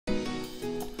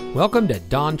Welcome to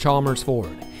Don Chalmers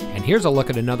Ford, and here's a look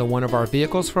at another one of our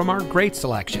vehicles from our great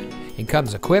selection. It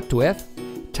comes equipped with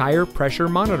tire pressure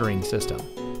monitoring system,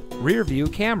 rear view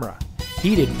camera,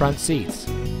 heated front seats,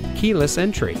 keyless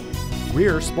entry,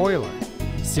 rear spoiler,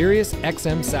 Sirius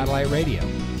XM satellite radio,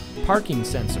 parking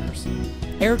sensors,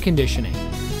 air conditioning,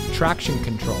 traction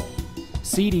control,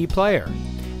 CD player,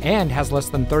 and has less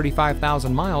than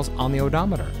 35,000 miles on the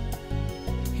odometer.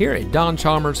 Here at Don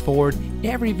Chalmers Ford,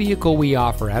 every vehicle we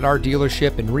offer at our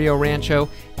dealership in Rio Rancho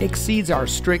exceeds our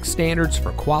strict standards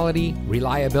for quality,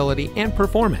 reliability, and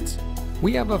performance.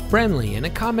 We have a friendly and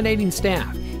accommodating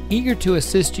staff, eager to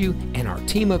assist you, and our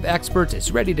team of experts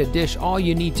is ready to dish all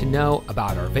you need to know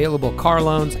about our available car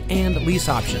loans and lease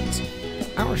options.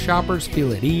 Our shoppers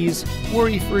feel at ease,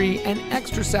 worry-free, and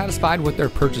extra satisfied with their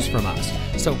purchase from us.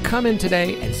 So come in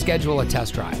today and schedule a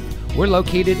test drive. We're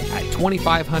located at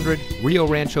 2500 Rio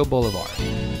Rancho Boulevard.